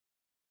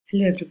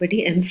Hello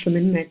everybody, I'm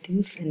Suman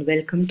Matthews and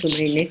welcome to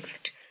my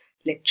next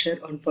lecture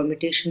on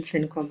permutations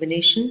and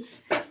combinations.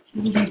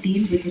 Here we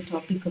deal with the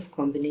topic of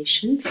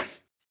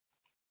combinations.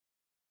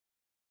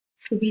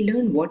 So we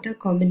learn what are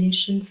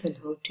combinations and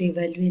how to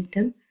evaluate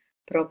them,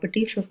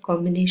 properties of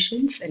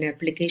combinations and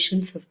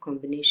applications of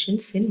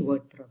combinations in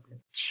word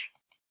problems.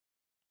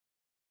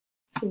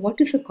 So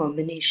what is a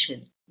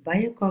combination? By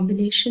a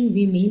combination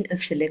we mean a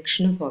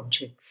selection of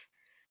objects.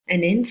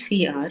 An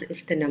NCR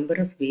is the number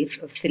of ways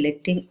of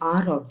selecting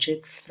R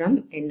objects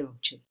from N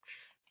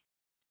objects.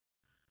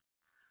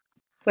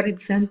 For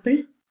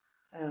example,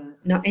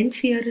 now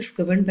NCR is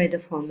given by the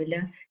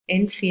formula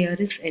NCR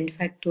is n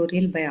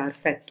factorial by R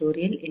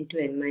factorial into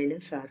n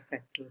minus R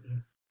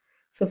factorial.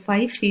 So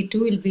 5C2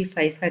 will be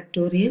 5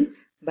 factorial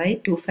by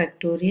 2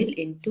 factorial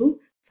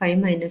into 5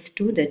 minus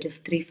 2, that is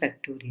 3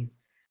 factorial.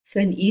 So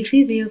an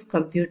easy way of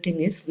computing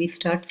is we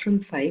start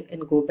from 5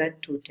 and go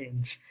back 2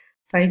 times.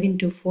 5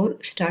 into 4,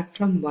 start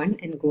from 1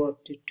 and go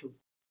up to 2.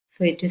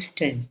 So it is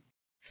 10.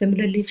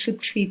 Similarly,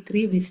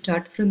 6C3, we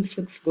start from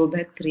 6, go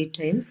back 3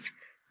 times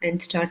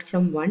and start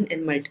from 1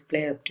 and multiply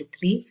up to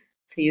 3.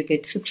 So you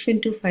get 6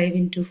 into 5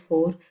 into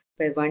 4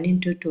 by 1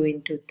 into 2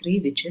 into 3,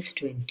 which is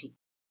 20.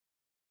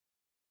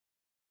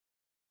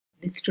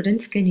 The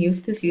students can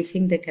use this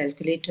using the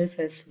calculators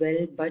as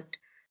well, but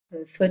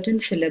certain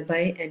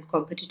syllabi and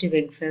competitive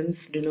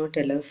exams do not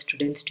allow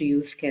students to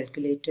use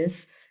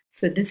calculators.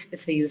 So this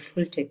is a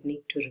useful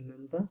technique to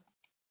remember.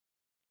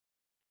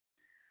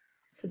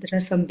 So there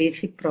are some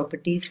basic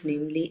properties,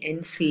 namely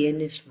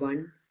NCN is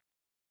 1,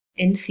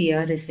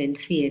 NCR is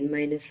NCN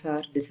minus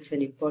R, this is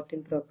an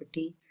important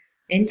property,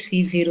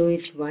 NC0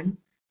 is 1,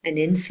 and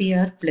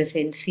NCR plus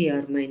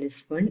NCR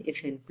minus 1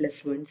 is N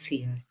plus 1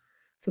 CR.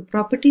 So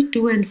property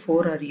 2 and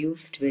 4 are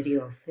used very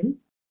often.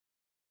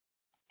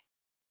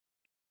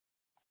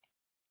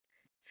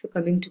 So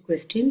coming to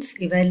questions,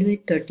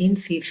 evaluate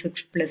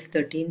 13C6 plus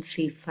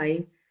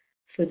 13C5.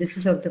 So this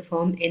is of the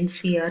form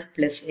NCR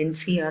plus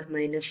NCR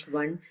minus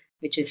 1,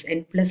 which is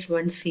N plus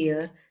 1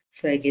 CR.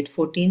 So I get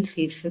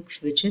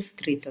 14C6, which is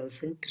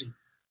 3003.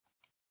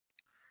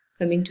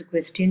 Coming to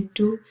question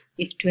 2,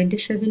 if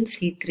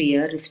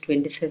 27C3R is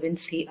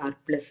 27CR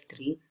plus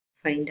 3,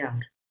 find R.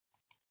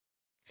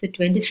 So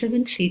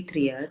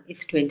 27C3R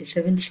is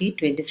 27C,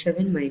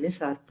 27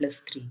 minus R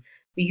plus 3.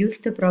 We use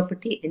the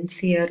property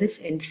NCR is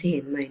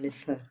NCN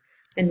minus R.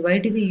 And why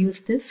do we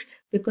use this?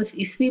 Because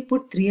if we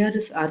put 3R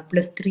is R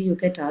plus 3, you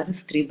get R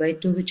is 3 by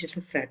 2, which is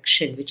a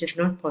fraction, which is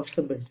not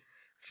possible.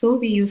 So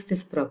we use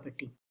this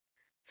property.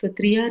 So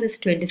 3R is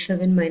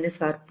 27 minus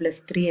R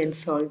plus 3, and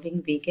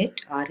solving we get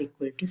R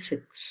equal to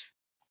 6.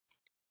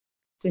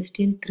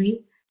 Question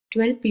 3.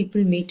 12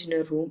 people meet in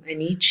a room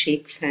and each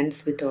shakes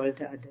hands with all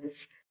the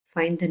others.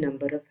 Find the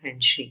number of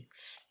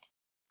handshakes.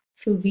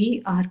 So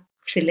we are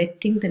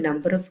selecting the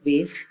number of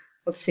ways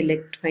of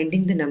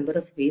finding the number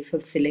of ways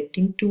of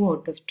selecting 2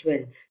 out of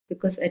 12,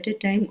 because at a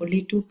time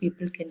only 2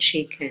 people can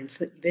shake hands.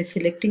 So we're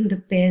selecting the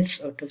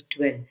pairs out of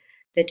 12.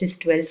 That is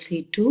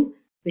 12C2,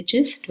 which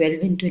is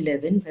 12 into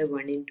 11 by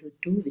 1 into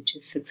 2, which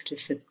is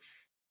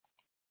 66.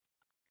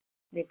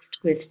 Next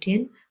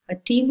question. A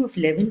team of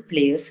 11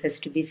 players has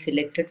to be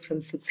selected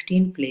from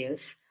 16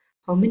 players.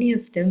 How many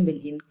of them will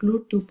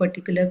include 2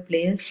 particular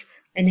players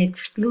and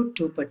exclude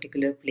 2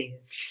 particular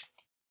players?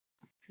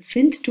 So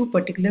since 2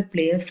 particular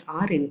players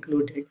are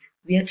included,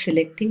 we are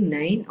selecting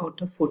 9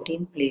 out of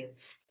 14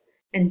 players.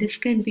 And this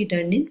can be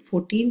done in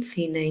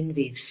 14C9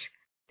 ways,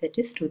 that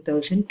is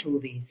 2002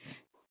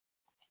 ways.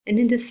 And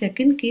in the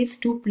second case,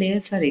 2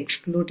 players are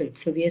excluded.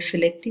 So we are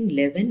selecting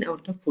 11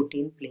 out of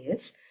 14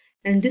 players.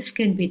 And this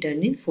can be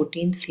done in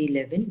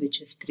 14C11,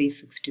 which is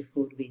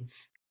 364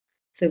 ways.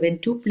 So when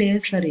 2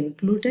 players are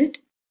included,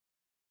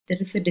 there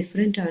is a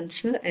different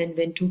answer, and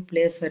when 2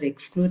 players are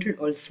excluded,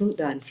 also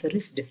the answer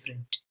is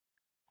different.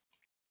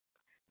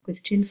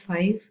 Question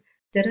 5.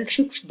 There are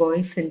 6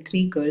 boys and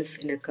 3 girls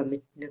in a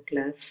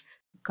class.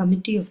 A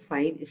committee of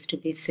 5 is to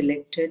be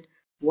selected.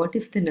 What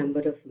is the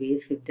number of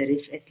ways if there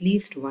is at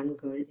least 1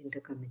 girl in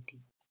the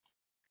committee?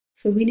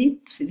 So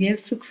we have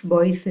 6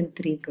 boys and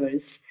 3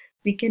 girls.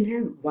 We can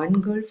have 1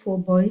 girl, 4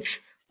 boys,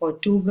 or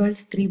 2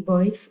 girls, 3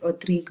 boys, or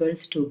 3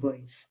 girls, 2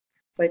 boys.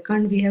 Why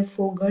can't we have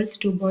 4 girls,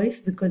 2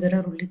 boys? Because there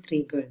are only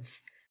 3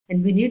 girls.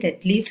 And we need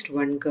at least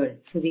 1 girl.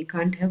 So we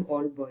can't have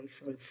all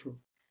boys also.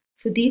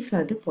 So these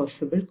are the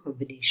possible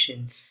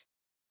combinations.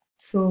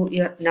 So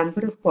your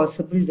number of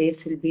possible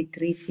ways will be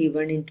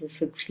 3C1 into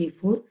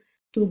 6C4.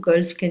 2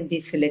 girls can be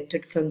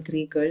selected from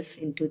 3 girls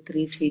into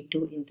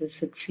 3C2 into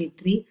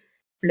 6C3,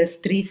 plus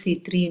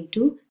 3C3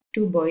 into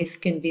 2 boys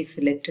can be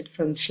selected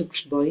from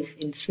 6 boys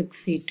in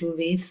 6C2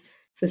 ways.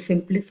 So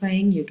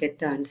simplifying, you get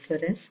the answer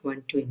as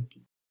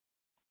 120.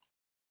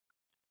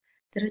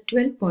 There are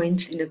 12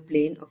 points in a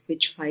plane of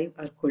which 5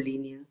 are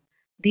collinear.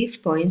 These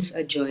points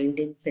are joined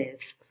in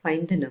pairs.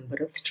 Find the number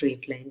of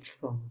straight lines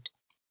formed.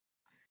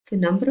 So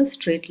number of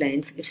straight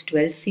lines is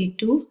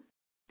 12C2.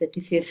 That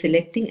is, we are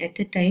selecting at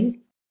a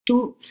time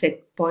 2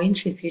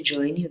 points. If you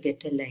join, you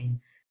get a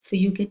line. So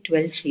you get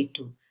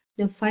 12C2.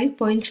 Now 5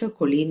 points are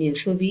collinear,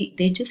 so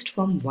they just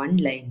form one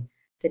line,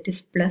 that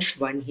is plus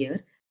 1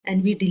 here,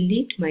 and we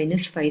delete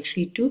minus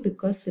 5C2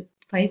 because the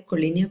 5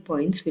 collinear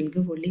points will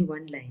give only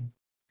one line.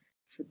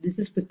 So this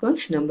is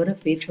because number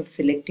of ways of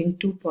selecting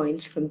 2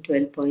 points from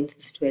 12 points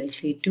is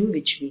 12C2,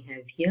 which we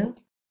have here.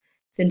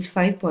 Since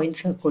 5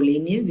 points are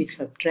collinear, we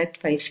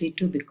subtract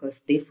 5C2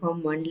 because they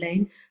form one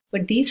line,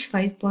 but these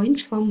 5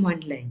 points form one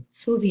line,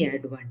 so we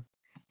add 1.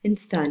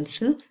 Hence the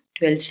answer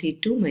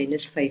 12C2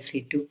 minus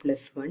 5C2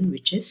 plus 1,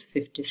 which is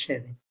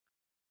 57.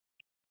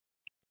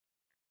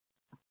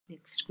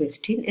 Next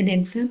question. An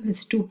exam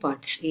has two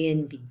parts, A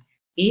and B.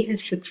 A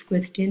has 6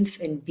 questions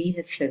and B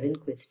has 7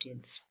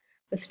 questions.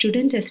 A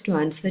student has to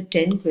answer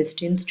 10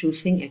 questions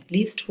choosing at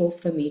least 4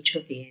 from each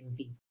of A and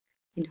B.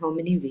 In how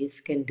many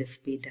ways can this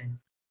be done?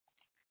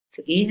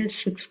 So A has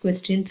 6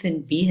 questions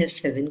and B has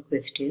 7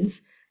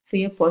 questions. So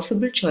your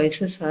possible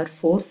choices are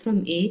 4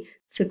 from A,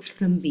 6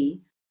 from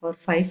B, or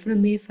 5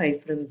 from A,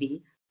 5 from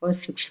B, or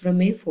 6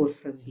 from A, 4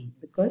 from B.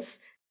 Because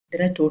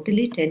there are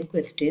totally 10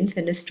 questions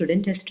and a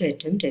student has to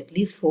attempt at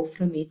least 4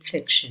 from each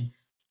section.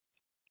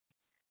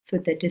 So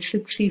that is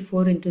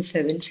 6C4 into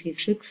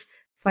 7C6.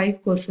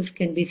 5 courses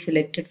can be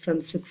selected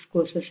from 6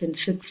 courses in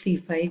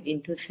 6C5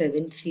 into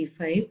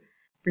 7C5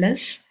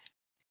 plus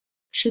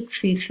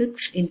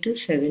 6C6 into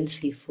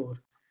 7C4.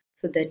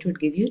 So that would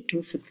give you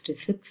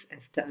 266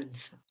 as the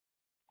answer.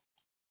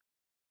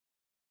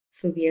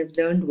 So we have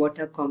learned what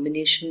are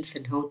combinations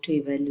and how to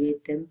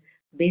evaluate them,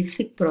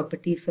 basic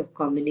properties of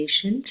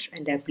combinations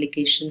and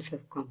applications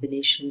of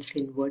combinations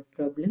in word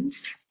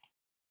problems.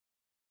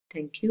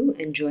 Thank you,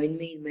 and join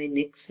me in my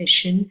next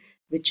session,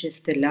 which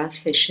is the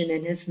last session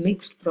and has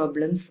mixed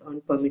problems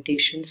on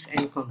permutations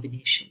and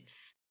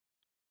combinations.